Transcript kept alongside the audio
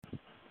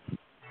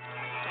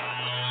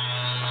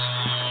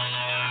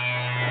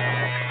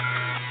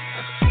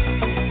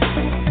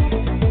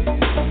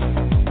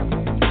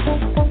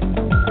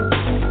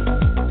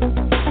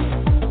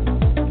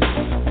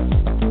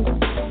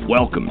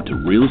Welcome to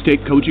Real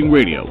Estate Coaching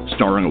Radio,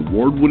 starring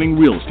award-winning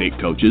real estate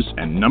coaches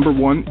and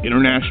 #1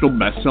 international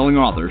best-selling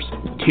authors,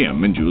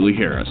 Tim and Julie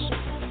Harris.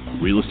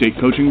 Real Estate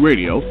Coaching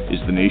Radio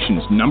is the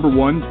nation's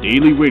 #1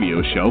 daily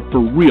radio show for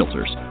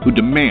realtors who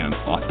demand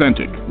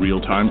authentic,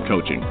 real-time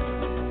coaching.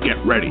 Get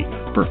ready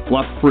for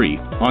fluff-free,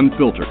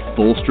 unfiltered,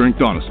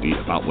 full-strength honesty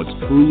about what's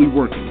truly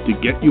working to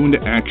get you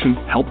into action,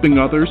 helping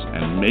others,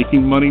 and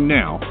making money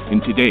now in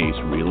today's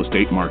real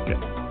estate market.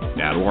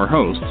 Now to our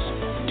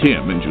hosts,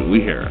 Tim and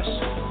Julie Harris.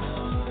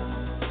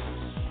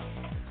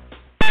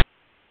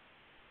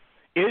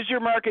 Is your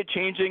market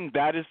changing?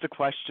 That is the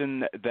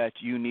question that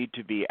you need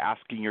to be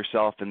asking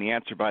yourself. And the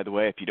answer, by the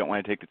way, if you don't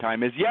want to take the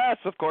time, is yes,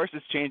 of course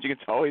it's changing.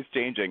 It's always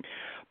changing.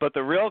 But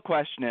the real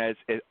question is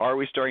are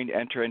we starting to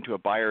enter into a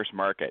buyer's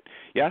market?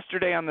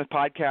 Yesterday on the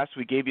podcast,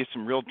 we gave you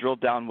some real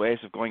drilled-down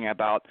ways of going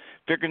about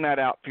figuring that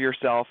out for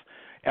yourself.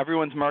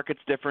 Everyone's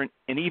market's different,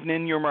 and even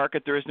in your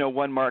market, there is no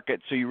one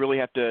market, so you really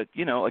have to,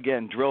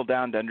 again, drill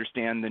down to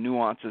understand the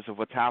nuances of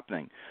what's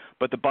happening.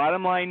 But the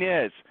bottom line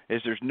is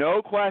there's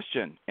no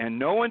question, and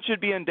no one should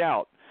be in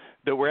doubt,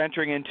 that we're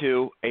entering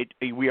into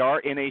we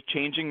are in a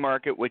changing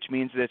market, which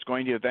means that it's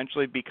going to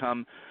eventually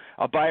become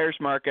a buyer's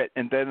market,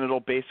 and then it'll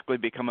basically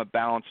become a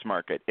balanced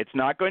market. It's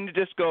not going to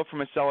just go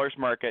from a seller's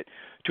market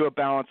to a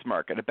balanced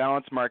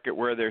market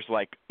where there's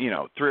 3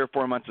 or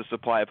 4 months of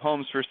supply of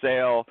homes for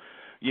sale,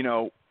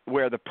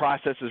 where the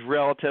process is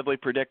relatively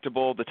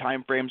predictable, the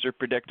time frames are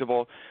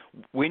predictable.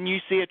 When you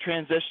see a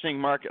transitioning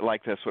market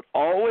like this, what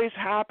always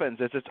happens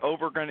is it's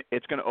going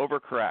to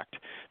overcorrect.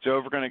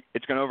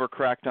 It's going to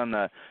overcorrect on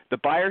the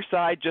buyer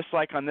side, just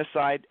like on this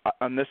side.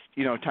 On this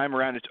time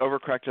around, it's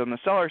overcorrected on the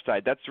seller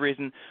side. That's the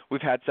reason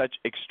we've had such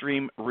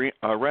extreme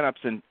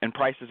run-ups in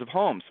prices of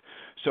homes.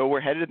 So we're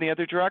headed in the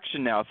other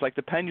direction now. It's like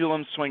the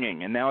pendulum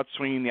swinging, and now it's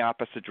swinging the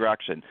opposite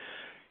direction.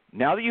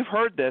 Now that you've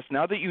heard this,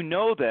 now that you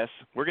know this,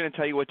 we're going to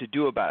tell you what to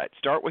do about it.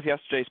 Start with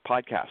yesterday's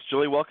podcast.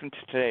 Julie, welcome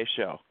to today's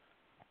show.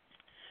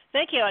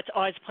 Thank you. It's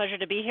always a pleasure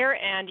to be here.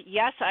 And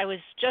yes, I was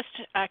just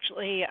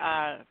actually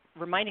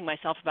reminding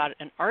myself about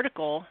an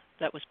article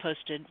that was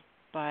posted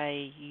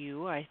by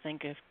you, I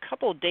think, a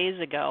couple of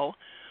days ago,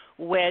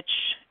 which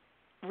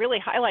really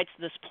highlights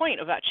this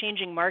point about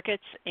changing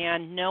markets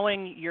and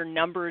knowing your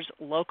numbers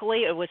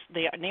locally. It was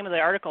the name of the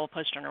article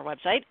posted on our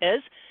website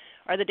is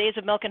Are the Days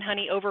of Milk and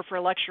Honey Over for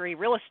Luxury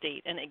Real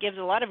Estate? And it gives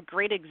a lot of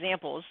great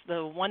examples.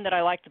 The one that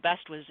I liked the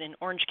best was in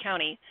Orange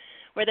County,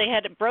 where they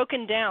had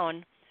broken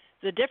down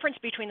the difference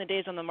between the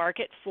days on the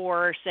market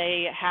for,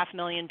 say,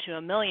 $500,000 to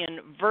 $1 million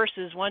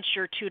versus once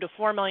you're $2 to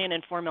 $4 million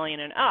and $4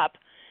 million and up.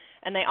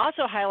 And they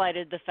also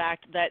highlighted the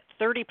fact that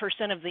 30%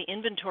 of the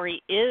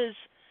inventory is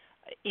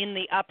in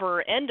the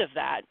upper end of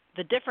that.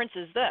 The difference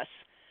is this.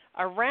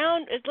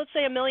 Around, let's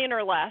say, $1 million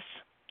or less,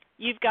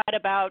 you've got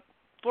about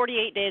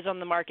 48 days on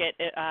the market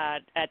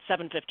at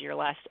 $750 or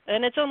less,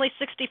 and it's only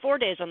 64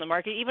 days on the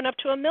market, even up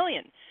to $1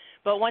 million.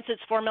 But once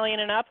it's $4 million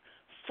and up,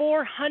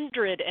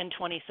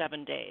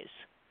 427 days.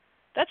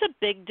 That's a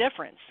big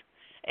difference.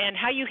 And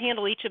how you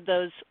handle each of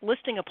those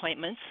listing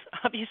appointments,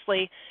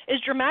 obviously,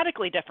 is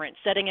dramatically different.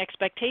 Setting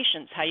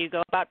expectations, how you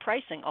go about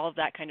pricing, all of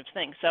that kind of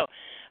thing. So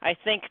I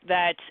think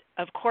that,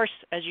 of course,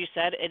 as you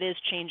said, it is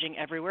changing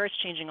everywhere. It's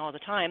changing all the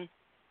time.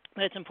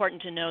 But it's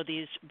important to know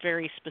these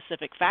very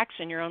specific facts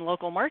in your own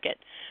local market.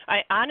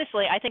 I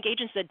think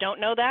agents that don't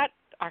know that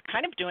are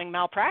kind of doing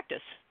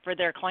malpractice for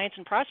their clients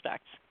and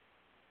prospects.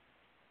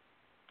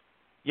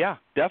 Yeah,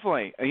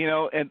 definitely.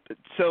 And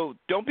so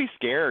don't be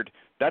scared.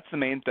 That's the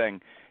main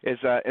thing.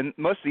 And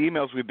most of the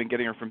emails we've been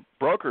getting are from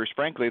brokers,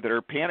 frankly, that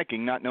are panicking,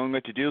 not knowing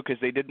what to do because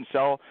they didn't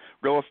sell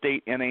real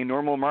estate in a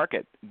normal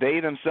market. They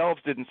themselves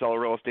didn't sell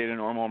real estate in a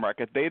normal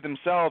market. They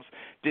themselves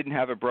didn't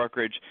have a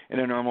brokerage in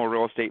a normal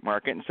real estate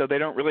market, and so they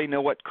don't really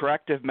know what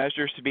corrective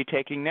measures to be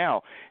taking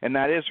now. And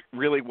that is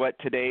really what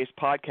today's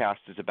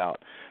podcast is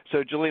about.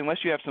 So, Julie, unless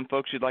you have some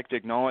folks you'd like to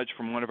acknowledge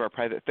from one of our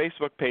private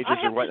Facebook pages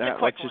or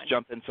whatnot, let's just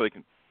jump in so we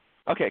can.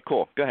 Okay,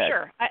 cool. Go ahead.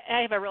 Sure.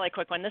 I have a really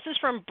quick one. This is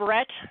from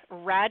Brett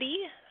Ratty,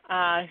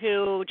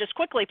 who just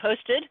quickly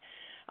posted,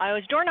 I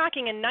was door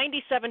knocking in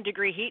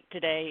 97-degree heat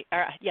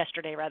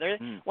yesterday,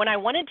 when I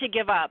wanted to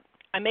give up.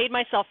 I made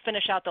myself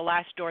finish out the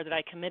last door that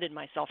I committed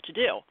myself to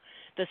do.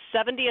 The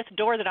 70th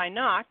door that I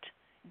knocked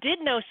did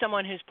know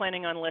someone who's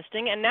planning on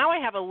listing, and now I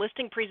have a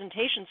listing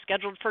presentation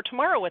scheduled for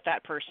tomorrow with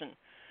that person.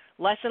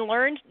 Lesson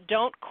learned,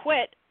 don't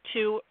quit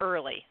too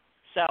early.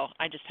 So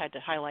I just had to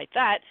highlight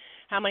that.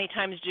 How many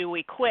times do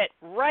we quit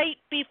right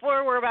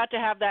before we're about to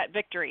have that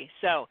victory?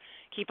 So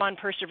keep on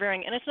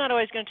persevering. And it's not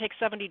always going to take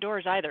 70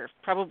 doors either.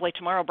 Probably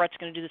tomorrow Brett's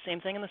going to do the same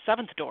thing, and the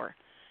 7th door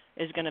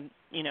is going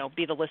to,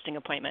 be the listing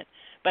appointment.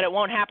 But it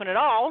won't happen at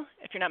all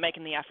if you're not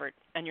making the effort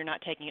and you're not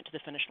taking it to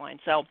the finish line.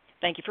 So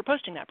thank you for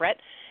posting that, Brett.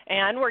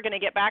 And we're going to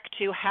get back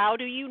to how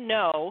do you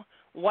know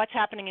what's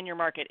happening in your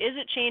market? Is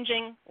it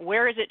changing?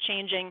 Where is it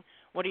changing?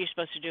 What are you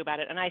supposed to do about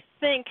it? And I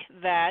think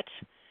that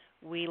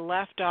we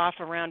left off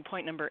around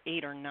point number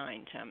 8 or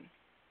 9, Tim.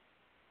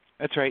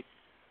 That's right.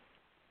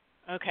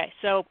 Okay,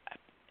 so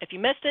if you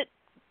missed it,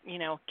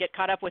 get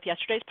caught up with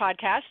yesterday's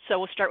podcast. So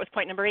we'll start with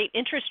point number 8.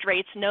 Interest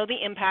rates know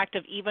the impact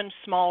of even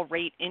small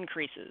rate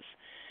increases.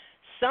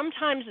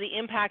 Sometimes the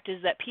impact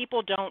is that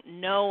people don't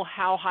know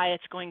how high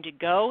it's going to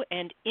go,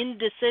 and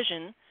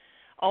indecision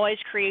always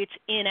creates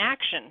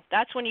inaction.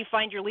 That's when you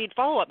find your lead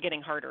follow-up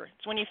getting harder.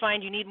 It's when you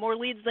find you need more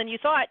leads than you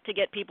thought to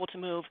get people to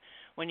move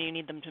when you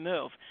need them to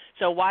move.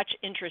 So watch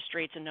interest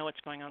rates and know what's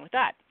going on with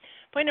that.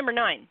 Point number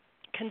 9,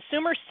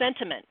 consumer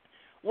sentiment.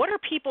 What are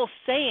people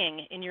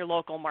saying in your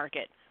local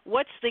market?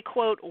 What's the,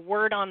 quote,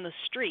 word on the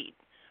street?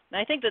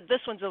 And I think that this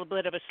one's a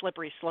bit of a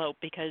slippery slope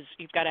because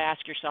you've got to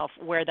ask yourself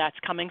where that's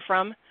coming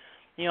from.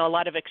 A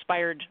lot of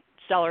expired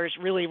sellers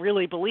really,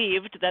 really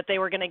believed that they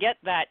were going to get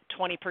that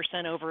 20%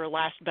 over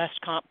last best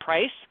comp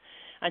price.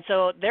 And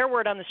so their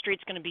word on the street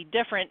is going to be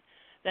different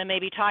than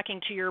maybe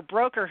talking to your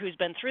broker who's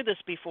been through this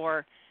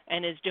before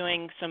and is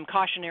doing some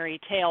cautionary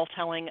tale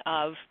telling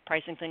of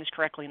pricing things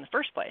correctly in the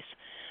first place.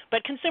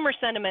 But consumer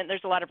sentiment,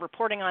 there's a lot of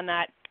reporting on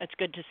that. It's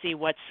good to see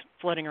what's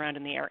floating around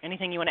in the air.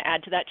 Anything you want to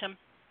add to that, Tim?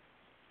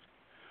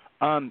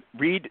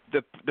 Reed,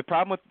 the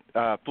problem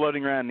with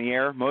floating around in the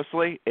air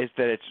mostly is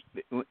that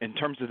it's, in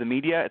terms of the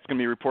media, it's going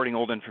to be reporting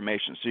old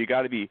information. So you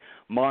got to be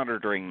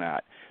monitoring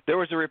that. There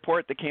was a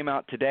report that came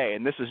out today,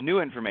 and this is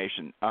new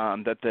information,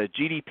 that the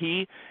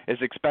GDP is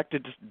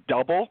expected to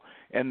double,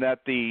 and that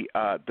the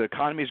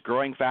economy is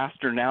growing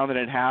faster now than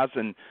it has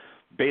in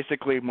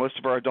basically most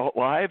of our adult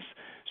lives.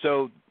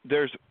 So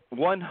there's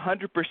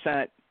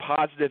 100%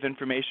 positive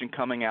information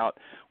coming out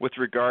with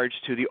regards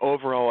to the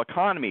overall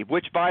economy,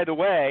 which, by the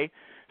way,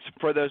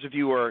 for those of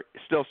you who are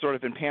still sort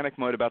of in panic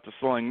mode about the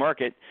slowing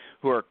market,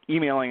 who are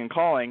emailing and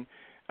calling,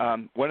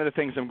 one of the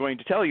things I'm going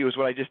to tell you is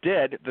what I just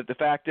did, that the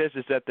fact is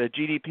that the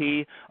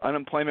GDP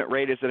unemployment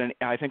rate is at,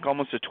 I think,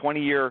 almost a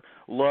 20-year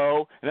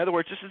low. In other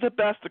words, this is the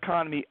best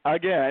economy,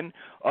 again,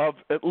 of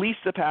at least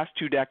the past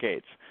 2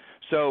 decades.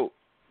 So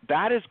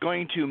that is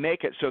going to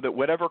make it so that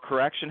whatever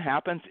correction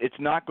happens, it's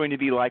not going to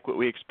be like what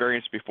we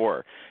experienced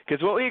before.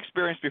 Because what we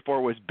experienced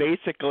before was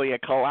basically a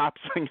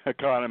collapsing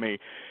economy.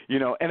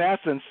 In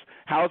essence,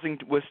 housing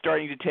was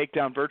starting to take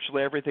down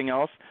virtually everything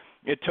else.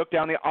 It took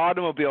down the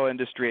automobile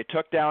industry. It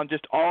took down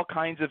just all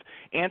kinds of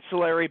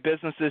ancillary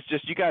businesses.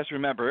 Just, you guys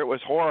remember, it was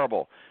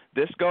horrible.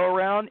 This go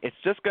around, it's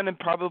just going to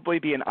probably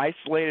be an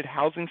isolated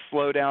housing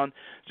slowdown,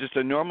 just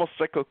a normal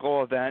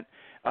cyclical event.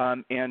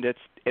 And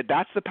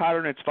that's the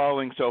pattern it's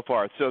following so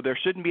far. So there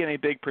shouldn't be any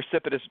big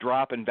precipitous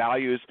drop in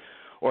values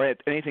or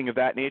anything of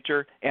that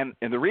nature. And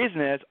the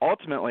reason is,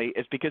 ultimately,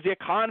 is because the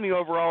economy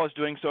overall is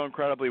doing so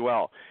incredibly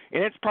well.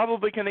 And it's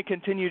probably going to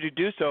continue to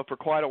do so for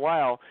quite a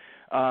while,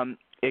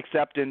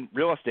 except in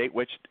real estate,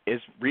 which has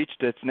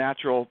reached its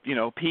natural,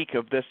 peak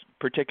of this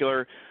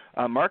particular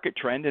market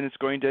trend, and it's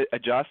going to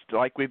adjust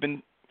like we've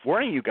been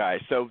warning you guys.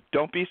 So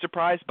don't be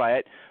surprised by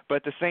it, but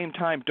at the same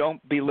time,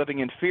 don't be living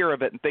in fear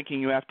of it and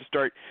thinking you have to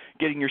start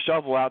getting your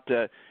shovel out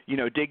to,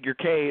 dig your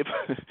cave,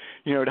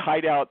 to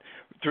hide out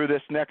through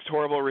this next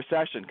horrible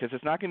recession, because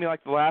it's not going to be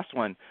like the last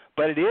one,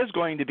 but it is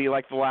going to be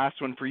like the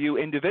last one for you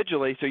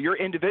individually. So your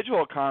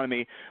individual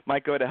economy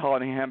might go to hell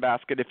in a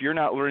handbasket if you're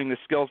not learning the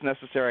skills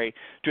necessary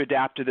to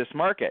adapt to this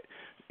market.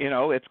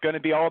 It's going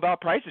to be all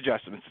about price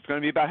adjustments. It's going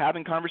to be about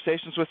having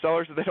conversations with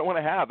sellers that they don't want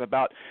to have,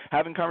 about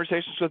having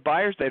conversations with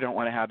buyers they don't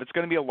want to have. It's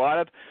going to be a lot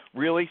of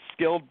really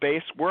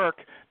skilled-based work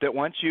that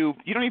once you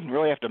don't even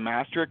really have to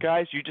master it,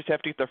 guys. You just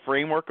have to get the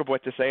framework of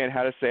what to say and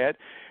how to say it.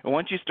 And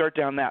once you start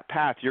down that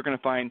path, you're going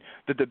to find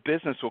that the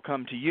business will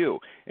come to you.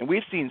 And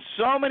we've seen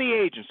so many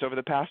agents over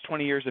the past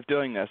 20 years of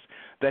doing this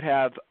that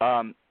have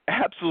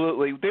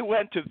absolutely, they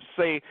went to,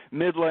 say,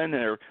 Midland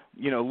or,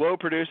 low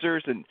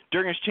producers, and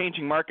during this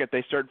changing market,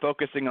 they started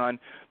focusing on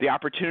the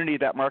opportunity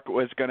that market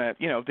was going to,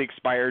 the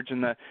expireds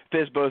and the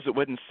FSBOs that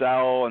wouldn't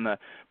sell and the,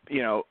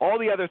 all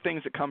the other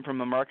things that come from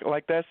a market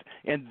like this,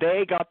 and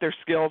they got their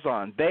skills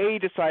on. They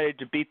decided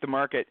to beat the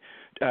market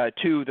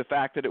to the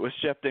fact that it was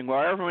shifting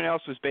while everyone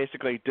else was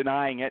basically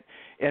denying it,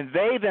 and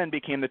they then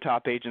became the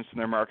top agents in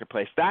their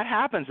marketplace. That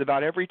happens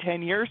about every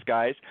 10 years,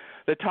 guys.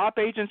 The top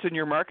agents in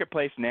your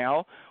marketplace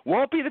now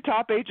won't be the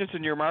top agents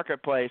in your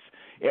marketplace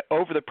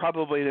over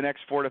probably the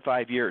next 4 to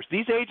 5 years.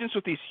 These agents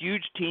with these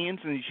huge teams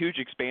and these huge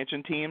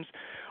expansion teams,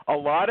 a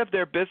lot of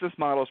their business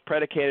model is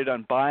predicated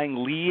on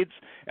buying leads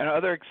and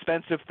other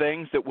expensive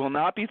things that will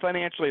not be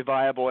financially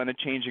viable in a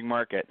changing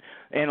market.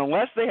 And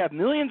unless they have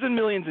millions and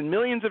millions and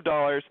millions of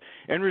dollars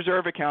in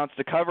reserve accounts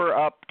to cover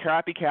up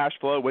crappy cash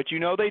flow, which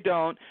they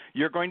don't,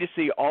 you're going to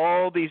see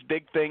all these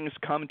big things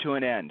come to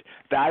an end.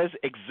 That is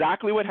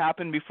exactly what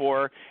happened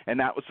before, and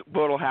that was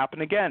what will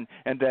happen again.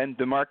 And then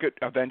the market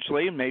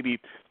eventually, maybe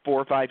 4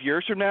 or 5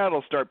 years from now,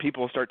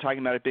 people will start talking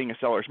about it being a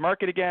seller's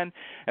market again,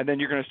 and then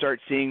you're going to start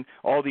seeing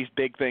all these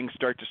big things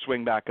start to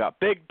swing back up.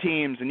 Big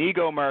teams and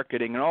ego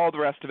marketing and all the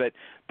rest of it.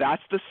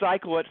 That's the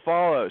cycle it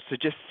follows. So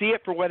just see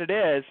it for what it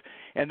is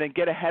and then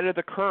get ahead of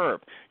the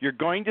curve. You're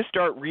going to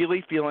start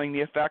really feeling the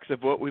effects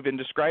of what we've been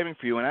describing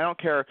for you, and I don't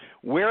care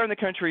where in the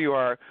country you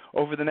are,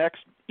 over the next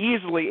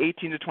easily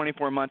 18 to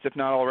 24 months, if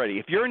not already.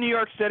 If you're in New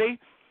York City,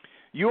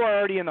 you are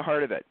already in the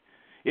heart of it.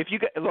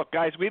 Look,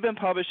 guys, we've been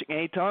publishing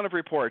a ton of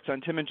reports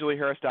on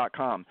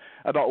timandjulieharris.com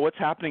about what's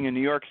happening in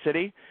New York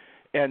City.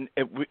 And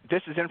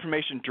this is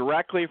information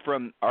directly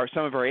from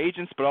some of our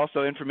agents, but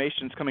also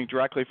information is coming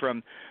directly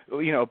from,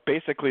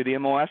 basically the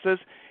MLSs.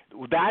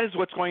 That is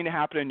what's going to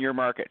happen in your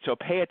market. So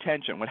pay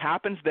attention. What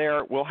happens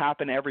there will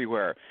happen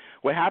everywhere.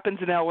 What happens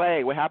in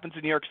LA, what happens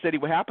in New York City,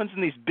 what happens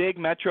in these big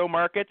metro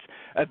markets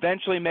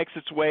eventually makes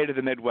its way to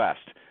the Midwest,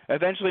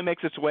 eventually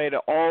makes its way to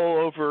all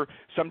over.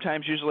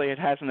 Sometimes usually it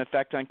has an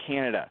effect on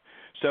Canada.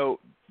 So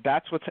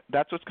that's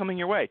what's coming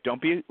your way.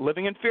 Don't be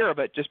living in fear of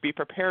it. Just be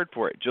prepared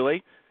for it.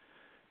 Julie?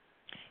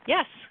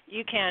 Yes,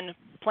 you can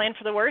plan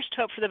for the worst,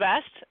 hope for the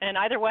best, and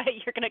either way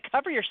you're going to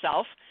cover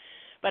yourself,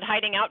 but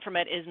hiding out from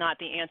it is not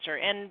the answer.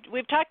 And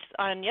we've talked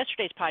on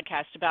yesterday's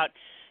podcast about,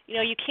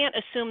 you can't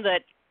assume that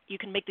you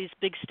can make these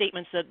big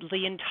statements that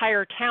the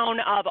entire town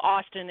of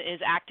Austin is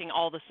acting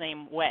all the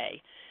same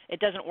way. It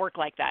doesn't work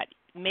like that.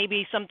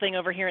 Maybe something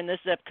over here in this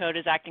zip code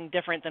is acting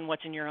different than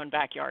what's in your own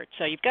backyard.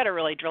 So you've got to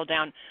really drill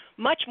down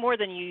much more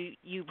than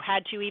you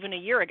had to even a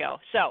year ago.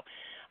 So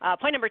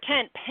point number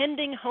 10,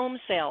 pending home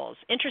sales.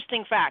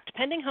 Interesting fact,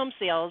 pending home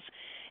sales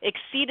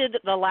exceeded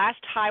the last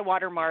high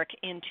water mark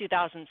in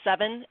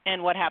 2007,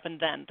 and what happened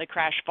then? The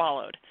crash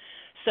followed.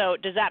 So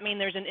does that mean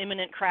there's an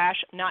imminent crash?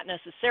 Not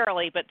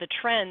necessarily, but the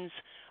trends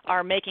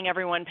are making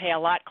everyone pay a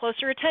lot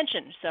closer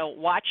attention. So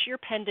watch your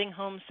pending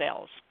home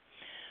sales.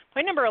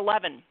 Point number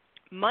 11,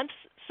 month's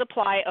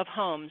supply of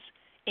homes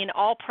in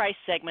all price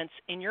segments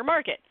in your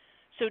market.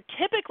 So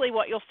typically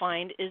what you'll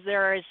find is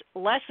there is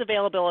less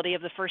availability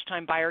of the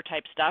first-time buyer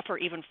type stuff or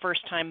even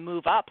first-time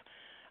move-up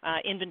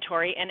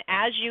inventory. And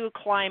as you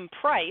climb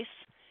price,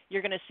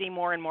 you're going to see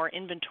more and more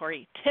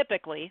inventory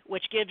typically,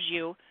 which gives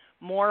you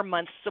more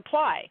months'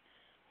 supply.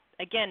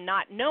 Again,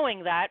 not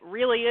knowing that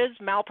really is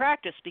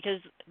malpractice because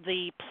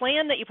the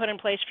plan that you put in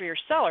place for your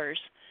sellers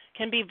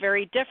can be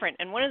very different.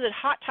 And one of the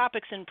hot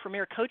topics in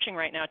Premier Coaching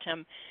right now,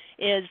 Tim,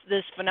 is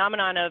this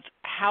phenomenon of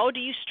how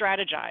do you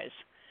strategize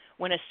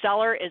when a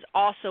seller is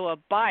also a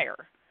buyer?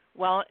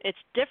 Well, it's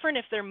different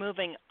if they're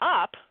moving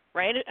up,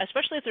 right?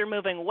 Especially if they're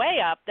moving way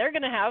up, they're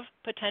going to have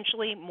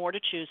potentially more to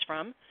choose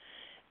from.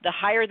 The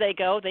higher they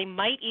go, they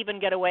might even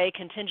get away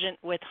contingent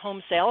with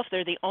home sale if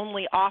they're the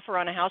only offer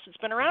on a house that's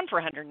been around for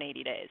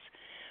 180 days.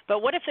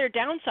 But what if they're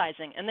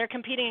downsizing and they're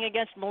competing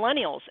against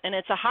millennials and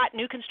it's a hot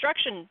new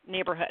construction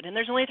neighborhood and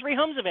there's only 3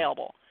 homes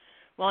available?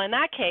 Well, in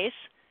that case,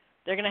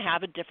 they're going to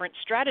have a different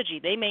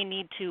strategy. They may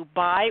need to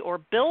buy or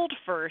build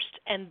first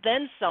and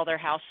then sell their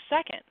house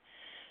second.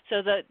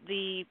 So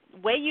the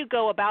way you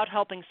go about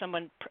helping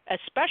someone,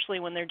 especially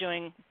when they're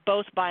doing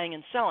both buying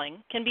and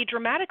selling, can be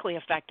dramatically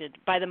affected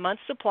by the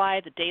month's supply,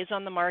 the days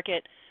on the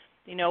market,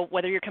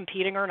 whether you're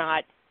competing or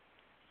not,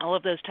 all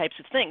of those types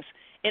of things.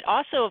 It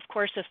also, of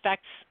course,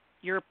 affects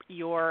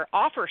your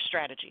offer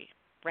strategy,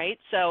 right?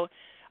 So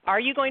are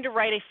you going to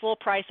write a full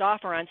price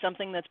offer on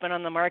something that's been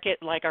on the market,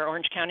 like our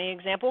Orange County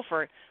example,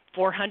 for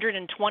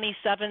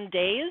 427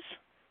 days?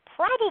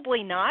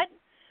 Probably not.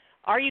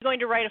 Are you going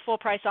to write a full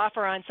price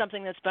offer on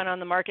something that's been on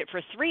the market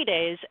for 3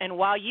 days, and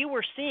while you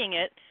were seeing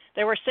it,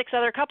 there were 6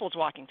 other couples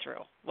walking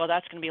through? Well,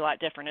 that's going to be a lot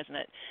different, isn't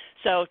it?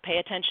 So pay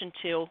attention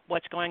to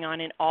what's going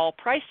on in all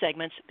price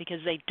segments because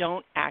they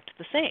don't act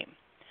the same.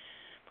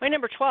 Point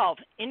number 12,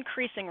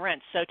 increasing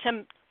rents. So,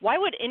 Tim, why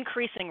would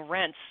increasing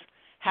rents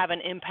have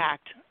an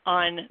impact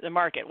on the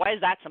market? Why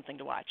is that something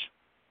to watch?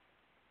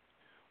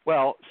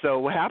 Well, so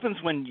what happens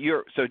when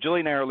so Julie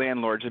and I are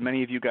landlords, and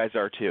many of you guys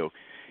are too.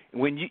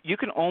 When you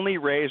can only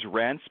raise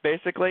rents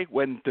basically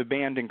when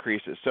demand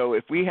increases. So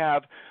if we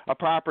have a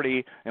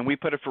property and we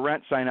put a for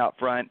rent sign out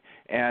front,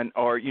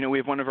 or we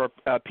have one of our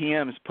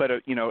PMs put a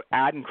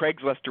ad in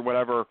Craigslist or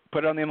whatever,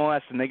 put it on the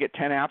MLS, and they get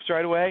 10 apps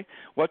right away,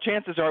 well,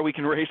 chances are we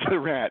can raise the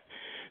rent.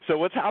 So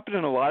what's happened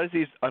in a lot of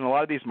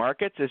these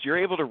markets is you're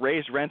able to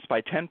raise rents by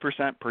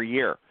 10% per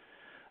year.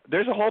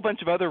 There's a whole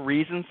bunch of other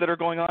reasons that are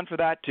going on for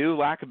that too,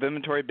 lack of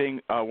inventory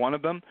being one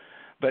of them.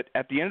 But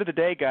at the end of the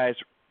day, guys,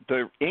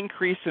 the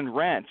increase in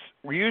rents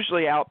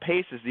usually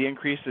outpaces the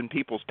increase in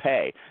people's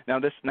pay. Now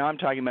I'm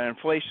talking about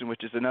inflation,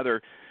 which is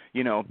another,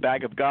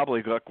 bag of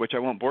gobbledygook, which I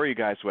won't bore you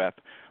guys with.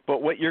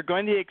 But what you're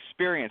going to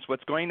experience,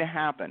 what's going to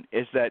happen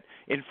is that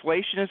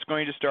inflation is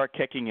going to start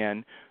kicking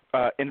in.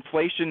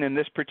 Inflation in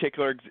this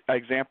particular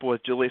example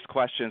with Julie's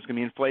question is going to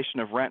be inflation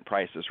of rent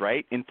prices,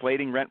 right?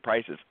 Inflating rent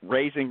prices,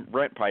 raising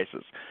rent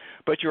prices.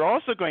 But you're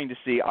also going to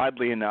see,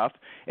 oddly enough,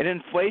 an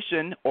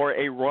inflation or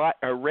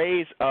a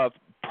raise of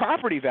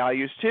property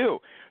values too.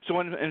 So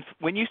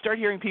when you start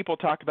hearing people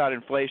talk about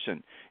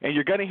inflation, and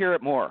you're going to hear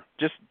it more,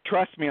 just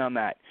trust me on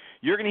that,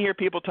 you're going to hear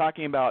people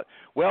talking about,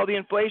 well, the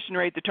inflation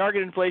rate, the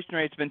target inflation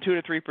rate has been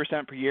 2 to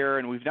 3% per year,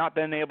 and we've not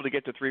been able to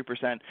get to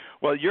 3%.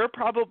 Well, you're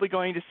probably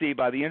going to see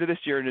by the end of this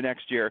year into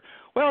next year,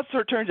 well,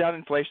 it turns out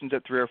inflation's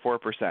at 3 or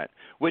 4%,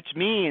 which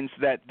means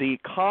that the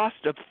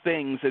cost of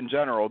things in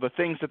general, the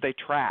things that they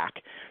track,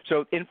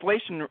 so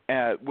inflation,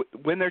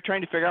 when they're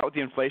trying to figure out what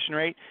the inflation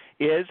rate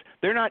is,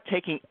 they're not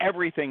taking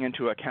everything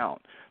into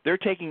account. They're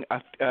taking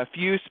a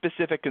few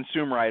specific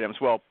consumer items,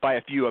 well, by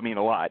a few I mean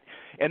a lot,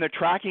 and they're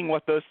tracking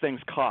what those things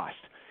cost.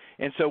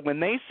 And so when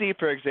they see,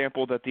 for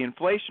example, that the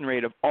inflation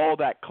rate of all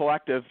that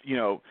collective,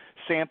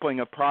 sampling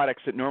of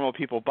products that normal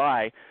people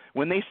buy,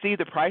 when they see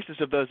the prices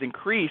of those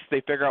increase,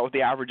 they figure out what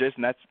the average is,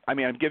 and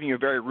I'm giving you a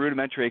very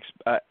rudimentary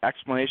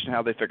explanation of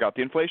how they figure out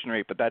the inflation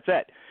rate, but that's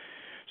it.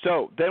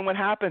 So then what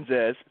happens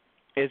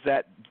is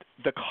that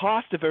the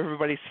cost of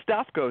everybody's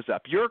stuff goes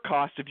up. Your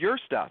cost of your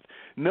stuff.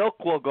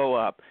 Milk will go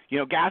up.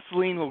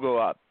 Gasoline will go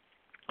up.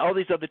 All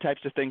these other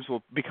types of things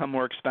will become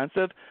more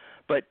expensive,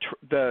 but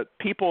the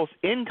people's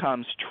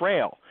incomes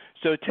trail.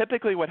 So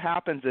typically what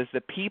happens is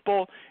that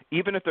people,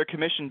 even if they're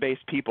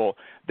commission-based people,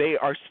 they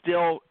are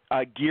still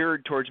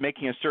geared towards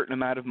making a certain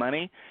amount of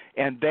money,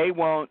 and they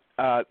won't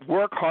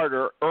work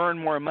harder, earn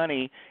more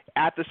money,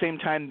 at the same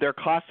time their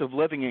cost of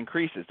living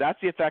increases. That's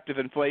the effect of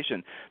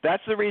inflation.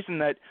 That's the reason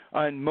that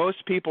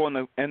most people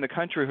in the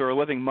country who are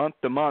living month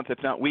to month,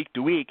 if not week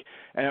to week,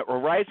 and a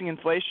rising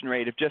inflation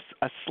rate of just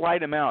a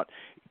slight amount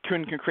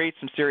can create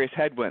some serious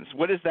headwinds.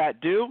 What does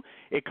that do?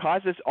 It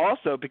causes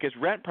also, because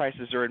rent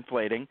prices are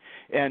inflating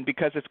and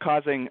because it's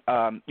causing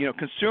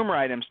consumer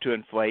items to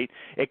inflate,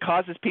 it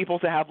causes people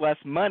to have less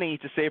money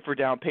to save for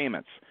down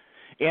payments.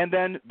 And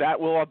then that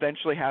will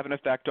eventually have an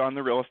effect on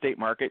the real estate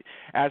market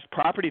as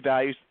property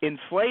values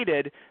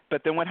inflated.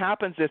 But then what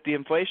happens if the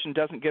inflation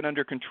doesn't get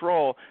under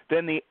control?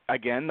 Then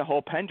the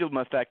whole pendulum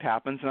effect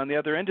happens, and on the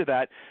other end of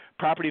that,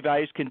 property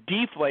values can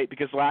deflate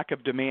because lack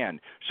of demand.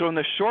 So in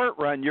the short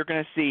run, you're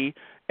going to see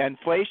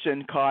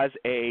inflation cause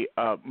a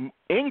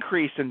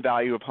increase in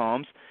value of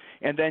homes.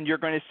 And then you're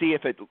going to see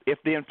if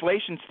the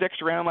inflation sticks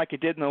around like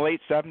it did in the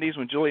late 70s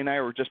when Julie and I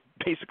were just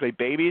basically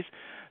babies,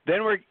 then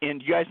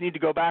and you guys need to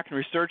go back and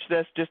research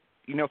this. Just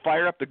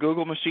fire up the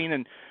Google machine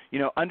and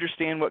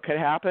understand what could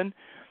happen.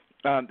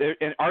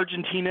 And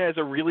Argentina is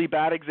a really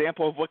bad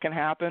example of what can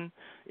happen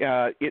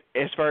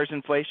as far as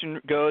inflation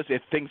goes.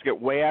 If things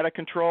get way out of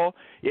control,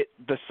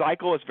 the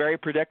cycle is very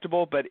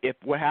predictable. But if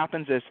what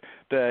happens is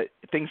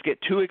things get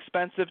too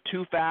expensive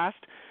too fast,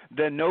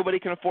 then nobody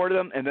can afford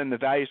them, and then the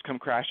values come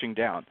crashing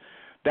down.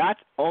 That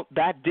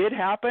did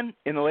happen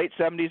in the late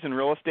 70s in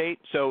real estate.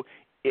 So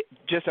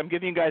I'm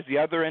giving you guys the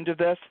other end of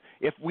this.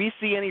 If we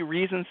see any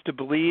reasons to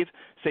believe,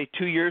 say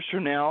 2 years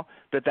from now,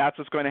 that that's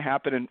what's going to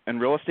happen in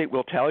real estate,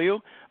 we'll tell you.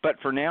 But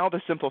for now,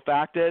 the simple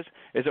fact is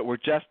that we're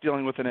just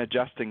dealing with an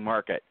adjusting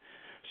market.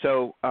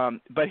 So,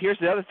 but here's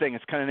the other thing.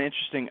 It's kind of an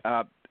interesting,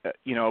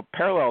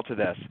 parallel to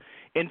this.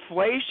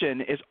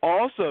 Inflation is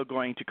also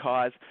going to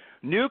cause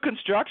new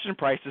construction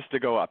prices to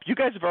go up. You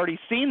guys have already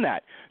seen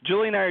that.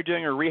 Julie and I are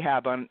doing a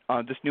rehab on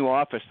this new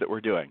office that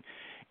we're doing.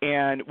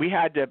 And we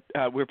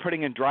we're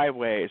putting in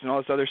driveways and all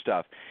this other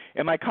stuff.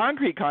 And my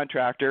concrete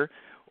contractor,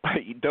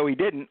 though he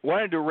didn't,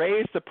 wanted to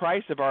raise the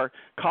price of our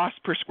cost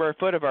per square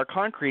foot of our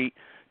concrete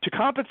to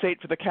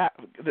compensate for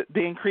the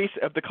increase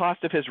of the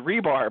cost of his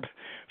rebarb,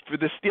 for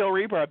the steel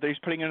rebarb that he's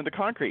putting into the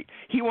concrete.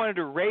 He wanted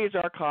to raise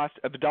our cost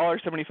of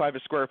 $1.75 a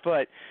square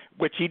foot,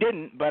 which he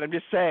didn't, but I'm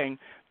just saying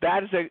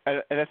that is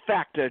an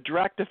effect, a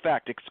direct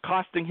effect. It's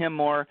costing him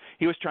more.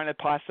 He was trying to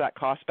pass that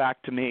cost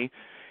back to me.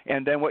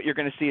 And then what you're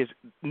going to see is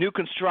new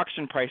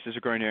construction prices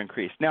are going to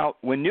increase. Now,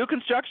 when new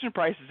construction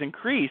prices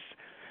increase,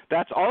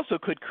 that also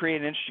could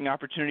create an interesting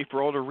opportunity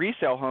for older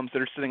resale homes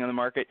that are sitting on the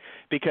market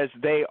because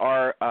they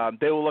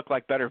will look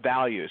like better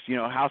values.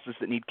 Houses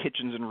that need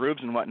kitchens and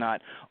roofs and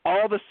whatnot,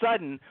 all of a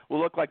sudden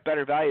will look like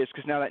better values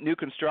because now that new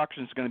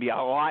construction is going to be a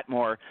lot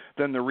more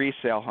than the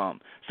resale home.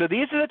 So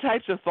these are the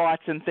types of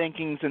thoughts and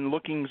thinkings and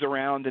lookings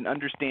around and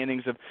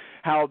understandings of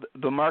how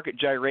the market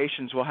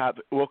gyrations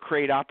will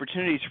create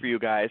opportunities for you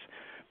guys.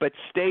 But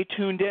stay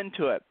tuned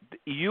into it.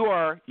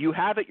 You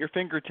have at your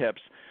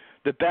fingertips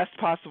the best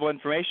possible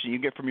information you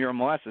get from your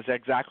MLS is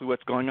exactly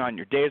what's going on,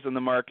 your days on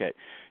the market,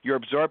 your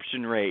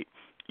absorption rate,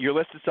 your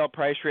listed sell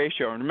price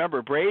ratio. And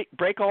remember,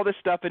 break all this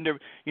stuff into,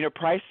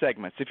 price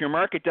segments. If your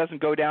market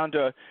doesn't go down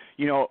to,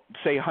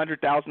 say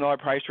 $100,000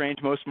 price range,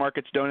 most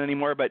markets don't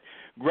anymore, but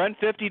run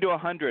 50 to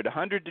 100,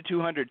 100 to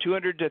 200,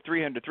 200 to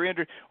 300,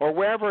 300, or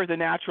wherever the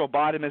natural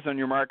bottom is on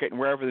your market and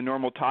wherever the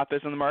normal top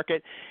is on the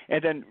market,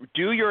 and then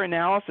do your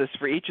analysis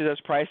for each of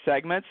those price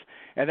segments,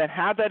 and then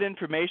have that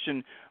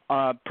information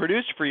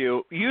produced for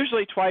you,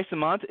 usually twice a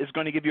month, is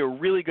going to give you a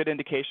really good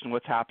indication of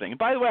what's happening. And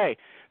by the way,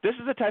 this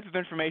is the type of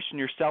information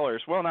your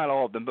sellers, well, not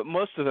all of them, but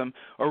most of them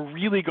are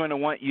really going to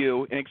want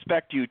you and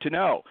expect you to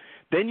know.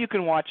 Then you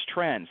can watch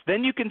trends.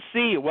 Then you can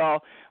see,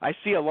 well, I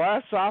see a lot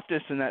of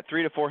softness in that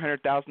 $300,000 to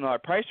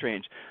 $400,000 price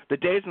range. The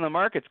days in the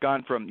market's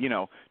gone from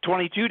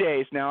 22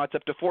 days now, it's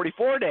up to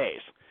 44 days.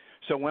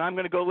 So when I'm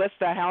going to go list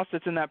that house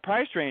that's in that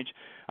price range,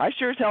 I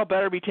sure as hell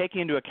better be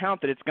taking into account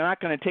that it's not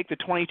going to take the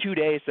 22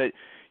 days that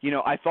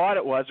I thought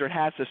it was or it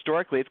has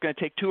historically. It's going to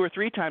take 2 or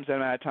 3 times that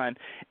amount of time.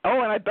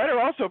 Oh, and I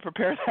better also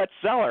prepare that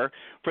seller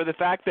for the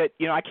fact that,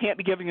 I can't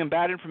be giving him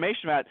bad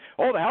information about,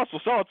 the house will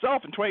sell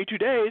itself in 22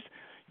 days.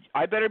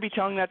 I better be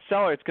telling that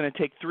seller it's going to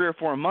take 3 or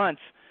 4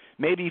 months,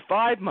 maybe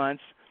 5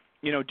 months,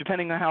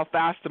 depending on how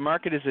fast the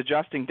market is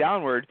adjusting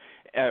downward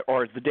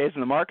or the days in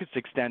the market's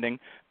extending,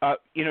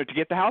 to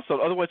get the house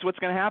sold. Otherwise, what's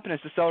going to happen is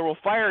the seller will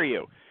fire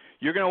you.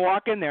 You're going to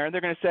walk in there and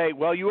they're going to say,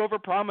 well, you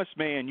overpromised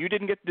me and you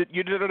didn't get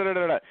you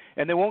da-da-da-da-da,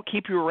 and they won't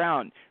keep you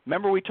around.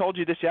 Remember, we told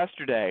you this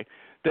yesterday.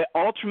 The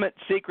ultimate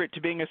secret to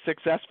being a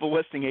successful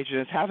listing agent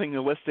is having the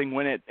listing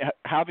when it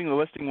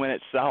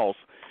sells.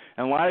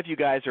 And a lot of you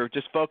guys are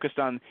just focused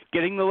on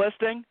getting the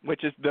listing,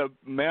 which is the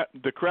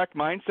correct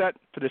mindset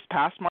for this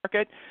past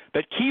market,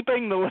 but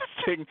keeping the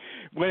listing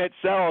when it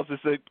sells is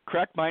the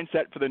correct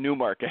mindset for the new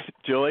market.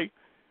 Julie?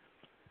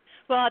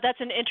 Well, that's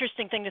an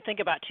interesting thing to think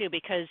about, too,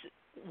 because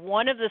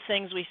one of the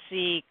things we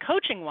see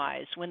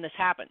coaching-wise when this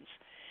happens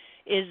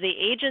is the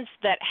agents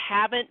that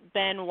haven't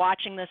been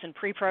watching this and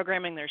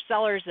pre-programming their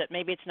sellers that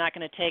maybe it's not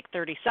going to take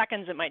 30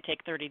 seconds, it might take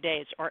 30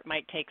 days, or it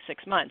might take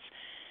 6 months.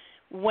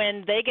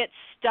 When they get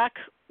stuck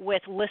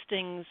with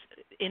listings,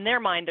 in their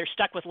mind, they're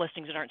stuck with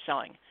listings that aren't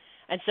selling.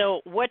 And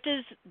so what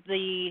does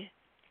the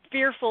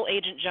fearful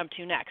agent jump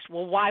to next?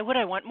 Well, why would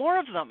I want more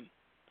of them?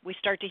 We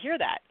start to hear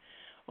that.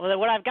 Well,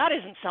 what I've got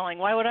isn't selling.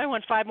 Why would I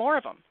want 5 more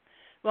of them?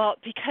 Well,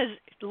 because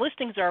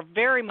listings are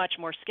very much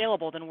more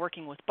scalable than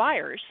working with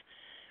buyers.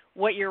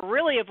 What you're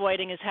really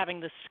avoiding is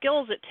having the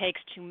skills it takes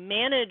to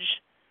manage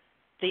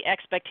the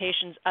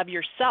expectations of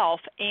yourself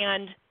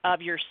and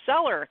of your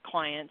seller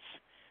clients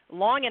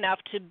long enough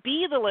to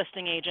be the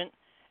listing agent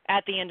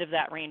at the end of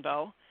that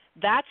rainbow.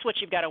 That's what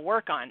you've got to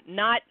work on,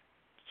 not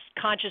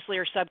consciously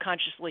or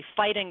subconsciously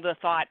fighting the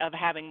thought of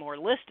having more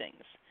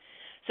listings.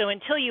 So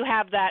until you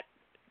have that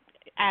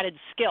added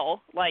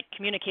skill, like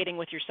communicating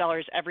with your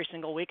sellers every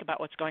single week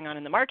about what's going on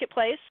in the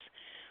marketplace,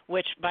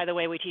 which, by the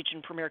way, we teach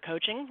in Premier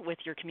Coaching with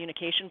your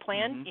communication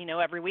plan,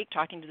 every week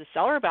talking to the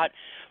seller about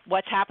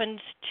what's happened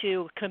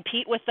to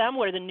compete with them.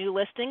 What are the new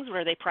listings? What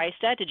are they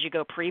priced at? Did you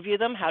go preview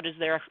them? How does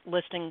their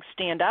listing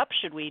stand up?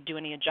 Should we do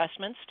any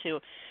adjustments to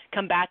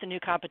combat the new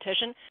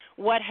competition?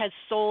 What has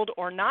sold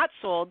or not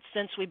sold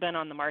since we've been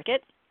on the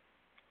market?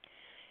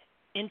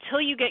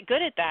 Until you get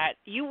good at that,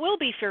 you will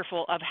be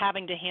fearful of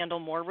having to handle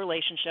more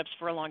relationships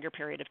for a longer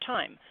period of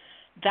time.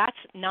 That's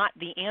not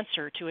the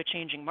answer to a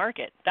changing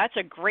market. That's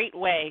a great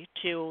way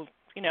to,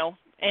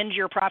 end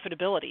your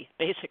profitability,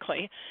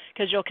 basically,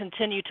 because you'll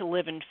continue to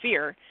live in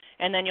fear,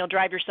 and then you'll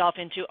drive yourself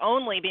into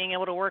only being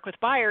able to work with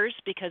buyers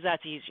because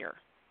that's easier,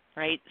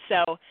 right?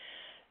 So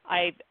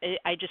I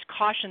just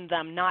caution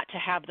them not to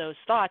have those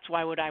thoughts.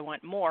 Why would I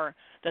want more?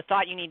 The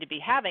thought you need to be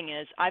having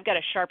is, I've got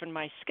to sharpen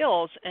my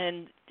skills,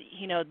 and,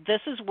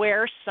 this is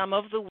where some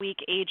of the weak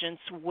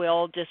agents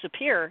will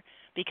disappear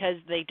because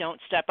they don't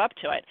step up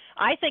to it.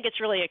 I think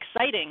it's really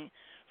exciting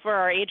for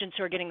our agents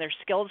who are getting their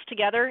skills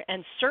together,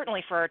 and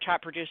certainly for our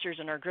top producers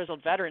and our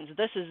grizzled veterans.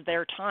 This is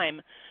their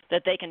time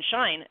that they can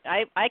shine.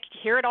 I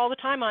hear it all the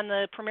time on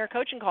the Premier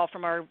Coaching call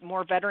from our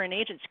more veteran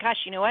agents. Gosh,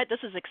 you know what? This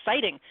is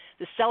exciting.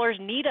 The sellers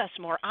need us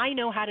more. I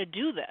know how to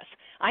do this.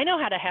 I know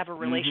how to have a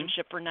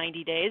relationship for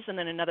 90 days and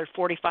then another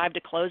 45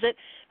 to close it.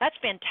 That's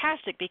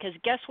fantastic, because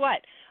guess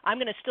what? I'm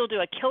going to still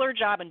do a killer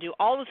job and do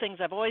all the things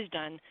I've always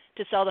done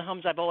to sell the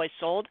homes I've always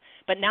sold.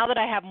 But now that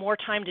I have more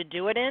time to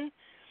do it in,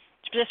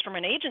 just from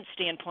an agent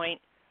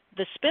standpoint,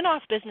 the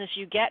spin-off business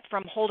you get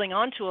from holding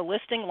on to a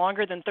listing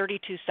longer than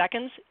 32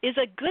 seconds is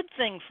a good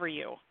thing for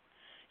you.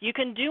 You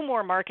can do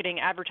more marketing,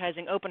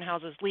 advertising, open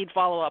houses, lead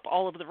follow-up,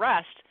 all of the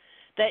rest.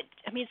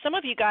 Some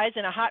of you guys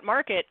in a hot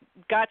market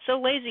got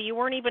so lazy you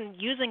weren't even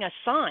using a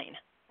sign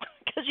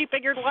because you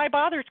figured, why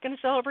bother? It's going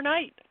to sell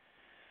overnight.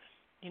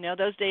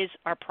 Those days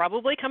are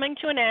probably coming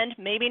to an end,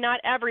 maybe not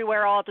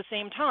everywhere all at the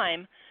same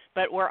time,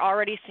 but we're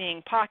already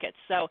seeing pockets.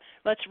 So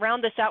let's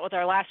round this out with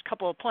our last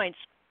couple of points.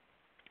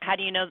 How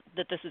do you know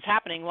that this is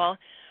happening? Well,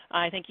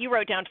 I think you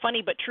wrote down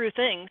funny but true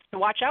things to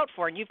watch out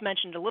for, and you've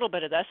mentioned a little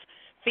bit of this.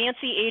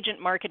 Fancy agent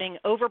marketing,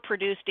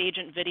 overproduced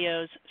agent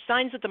videos,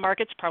 signs that the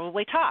market's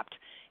probably topped.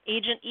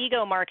 Agent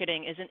ego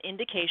marketing is an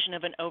indication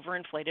of an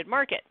overinflated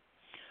market.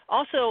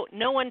 Also,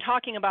 no one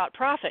talking about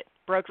profit,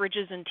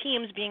 brokerages and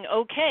teams being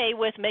okay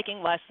with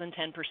making less than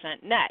 10%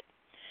 net.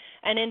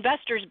 And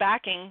investors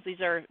backing, these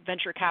are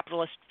venture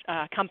capitalist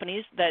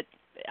companies that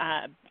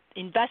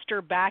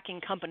investor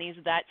backing companies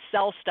that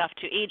sell stuff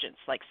to agents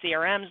like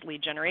CRMs,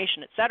 lead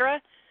generation, et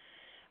cetera.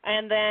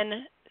 And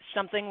then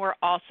something we're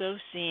also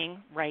seeing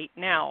right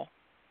now.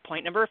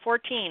 Point number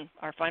 14,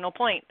 our final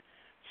point.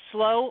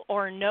 Slow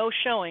or no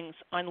showings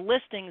on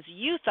listings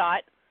you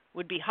thought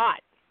would be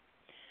hot.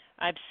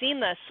 I've seen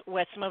this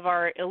with some of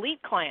our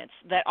elite clients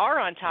that are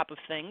on top of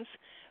things,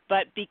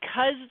 but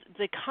because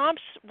the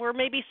comps were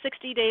maybe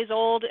 60 days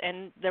old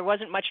and there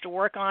wasn't much to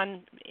work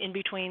on in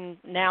between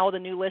now, the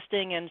new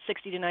listing, and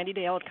 60 to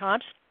 90-day-old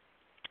comps,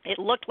 it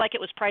looked like it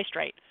was priced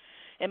right.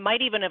 It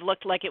might even have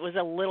looked like it was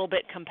a little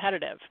bit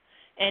competitive.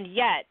 And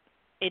yet,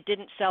 it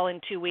didn't sell in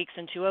 2 weeks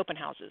in 2 open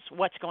houses.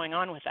 What's going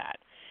on with that?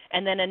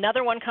 And then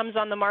another one comes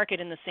on the market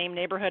in the same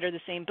neighborhood or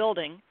the same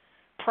building,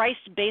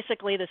 priced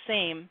basically the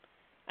same,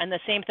 and the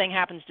same thing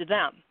happens to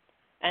them.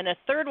 And a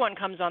third one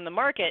comes on the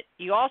market,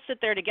 you all sit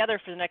there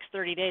together for the next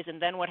 30 days,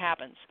 and then what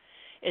happens?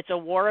 It's a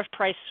war of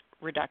price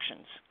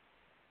reductions.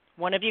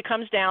 One of you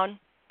comes down,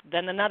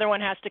 then another one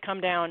has to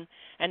come down,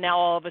 and now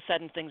all of a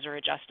sudden things are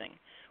adjusting.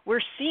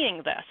 We're seeing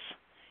this.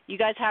 You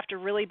guys have to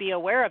really be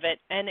aware of it.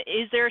 And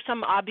is there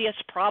some obvious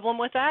problem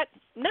with that?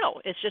 No,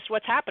 it's just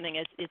what's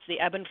happening. It's the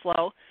ebb and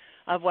flow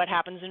of what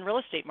happens in real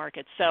estate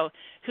markets. So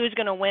who's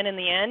going to win in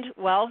the end?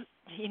 Well,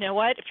 you know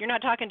what? If you're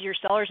not talking to your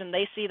sellers and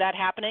they see that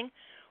happening,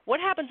 what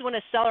happens when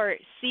a seller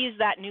sees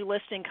that new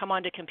listing come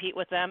on to compete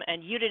with them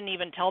and you didn't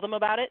even tell them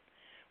about it?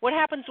 What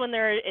happens when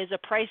there is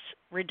a price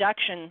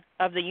reduction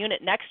of the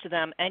unit next to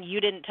them and you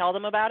didn't tell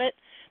them about it?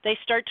 They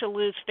start to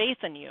lose faith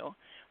in you,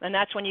 and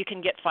that's when you can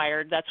get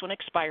fired. That's when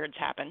expireds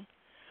happen.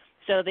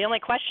 So the only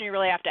question you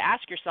really have to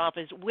ask yourself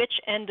is, which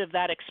end of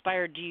that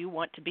expired do you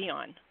want to be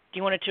on? Do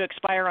you want it to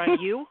expire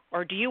on you,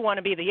 or do you want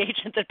to be the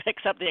agent that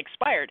picks up the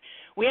expired?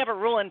 We have a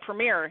rule in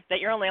Premier that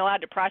you're only allowed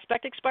to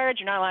prospect expireds.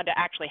 You're not allowed to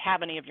actually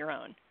have any of your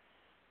own.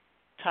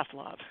 Tough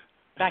love.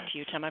 Back to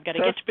you, Tim. I've got to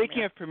get to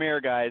Speaking of Premier,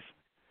 guys,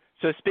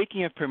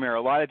 speaking of Premier,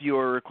 a lot of you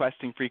are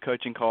requesting free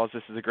coaching calls.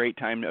 This is a great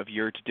time of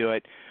year to do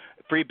it.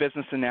 Free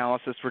business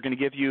analysis. We're going to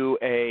give you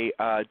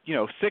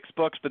 6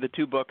 books, but the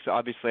 2 books,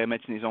 obviously I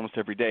mention these almost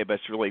every day, but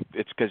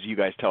it's because you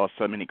guys tell us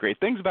so many great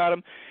things about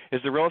them, is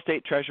the Real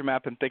Estate Treasure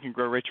Map and Think and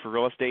Grow Rich for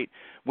Real Estate.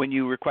 When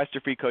you request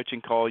a free coaching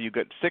call, you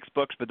get 6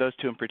 books, but those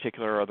 2 in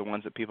particular are the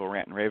ones that people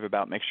rant and rave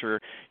about. Make sure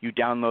you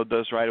download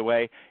those right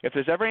away. If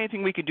there's ever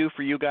anything we can do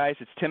for you guys,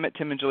 it's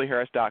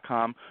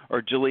tim@timandjulieharris.com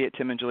or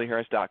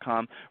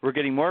julie@timandjulieharris.com. We're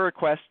getting more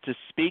requests to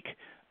speak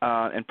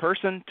in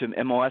person to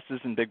MLSs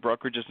and big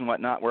brokerages and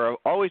whatnot. We're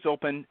always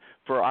open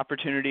for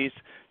opportunities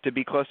to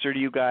be closer to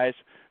you guys,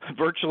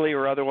 virtually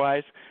or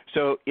otherwise.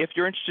 So if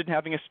you're interested in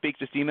having us speak,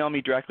 just email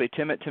me directly,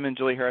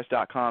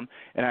 tim@timandjulieharris.com,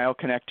 and I'll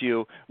connect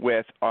you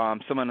with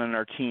someone on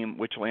our team,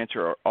 which will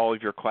answer all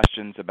of your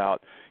questions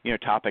about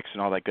topics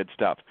and all that good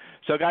stuff.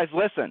 So guys,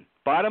 listen,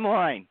 bottom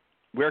line,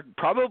 we're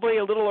probably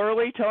a little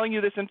early telling you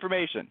this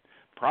information.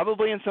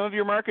 Probably in some of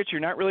your markets,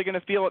 you're not really going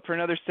to feel it for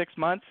another 6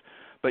 months.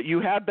 But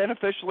you have been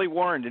officially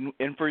warned,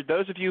 and for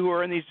those of you who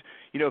are in these,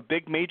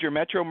 big major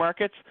metro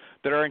markets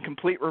that are in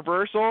complete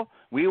reversal,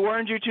 we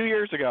warned you 2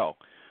 years ago.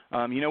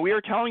 We were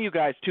telling you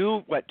guys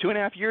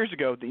 2.5 years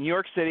ago that New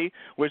York City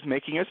was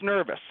making us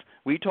nervous.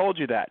 We told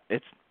you that.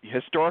 It's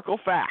historical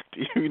fact.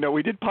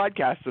 We did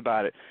podcasts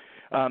about it.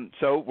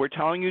 So we're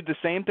telling you the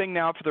same thing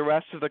now for the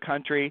rest of the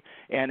country,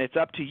 and it's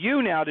up to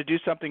you now to do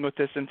something with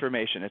this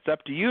information. It's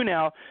up to you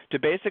now to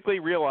basically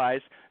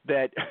realize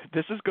that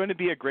this is going to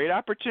be a great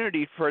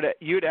opportunity for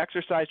you to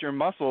exercise your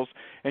muscles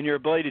and your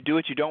ability to do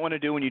what you don't want to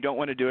do when you don't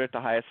want to do it at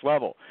the highest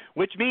level,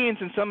 which means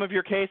in some of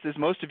your cases,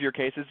 most of your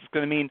cases, it's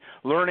going to mean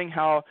learning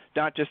how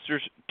not just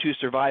to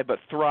survive but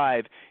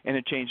thrive in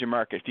a changing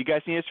market. If you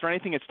guys need us for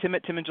anything, it's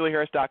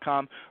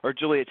tim@timandjulieharris.com or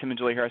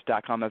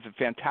julie@timandjulieharris.com. Have a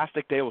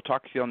fantastic day. We'll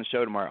talk to you on the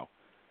show tomorrow.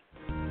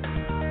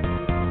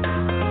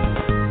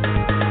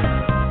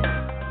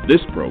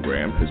 This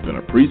program has been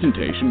a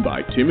presentation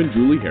by Tim and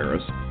Julie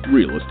Harris,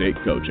 Real Estate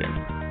Coaching.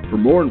 For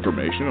more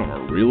information on our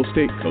real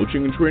estate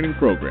coaching and training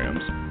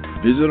programs,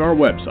 visit our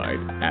website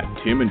at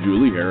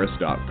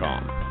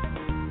timandjulieharris.com.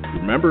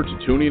 Remember to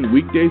tune in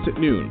weekdays at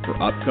noon for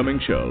upcoming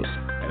shows,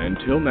 and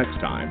until next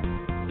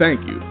time,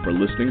 thank you for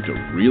listening to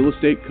Real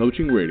Estate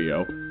Coaching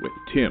Radio with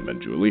Tim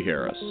and Julie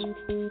Harris.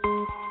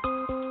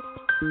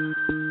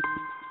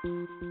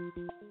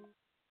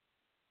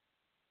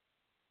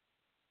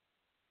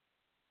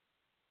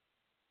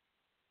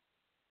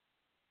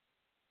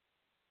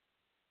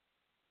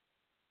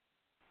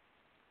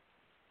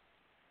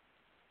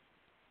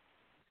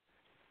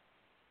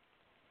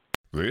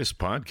 This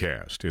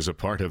podcast is a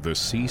part of the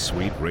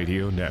C-Suite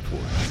Radio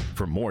Network.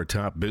 For more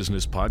top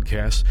business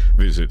podcasts,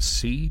 visit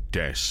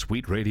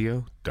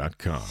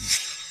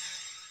c-suiteradio.com.